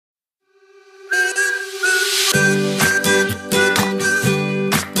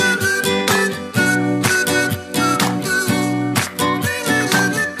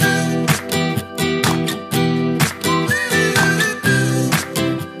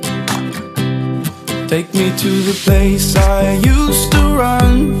Take me to the place I used to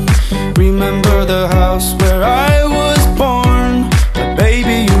run. Remember the house where I was born. But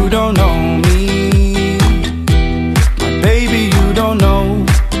baby, you don't know me. My baby, you don't know.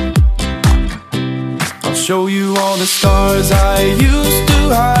 I'll show you all the stars I used to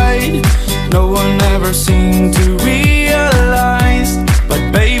hide. No one ever seemed to realize.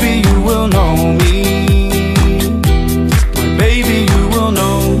 But baby, you will know me. My baby, you will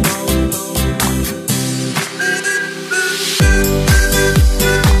know.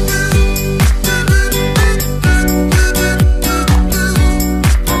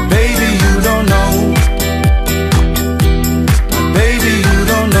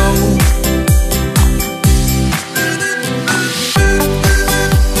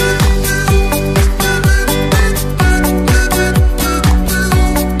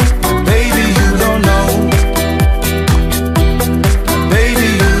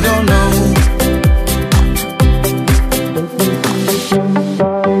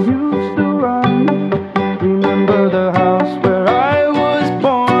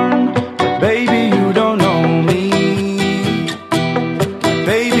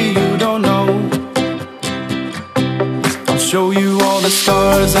 Show you all the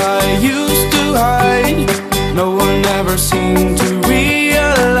stars I used to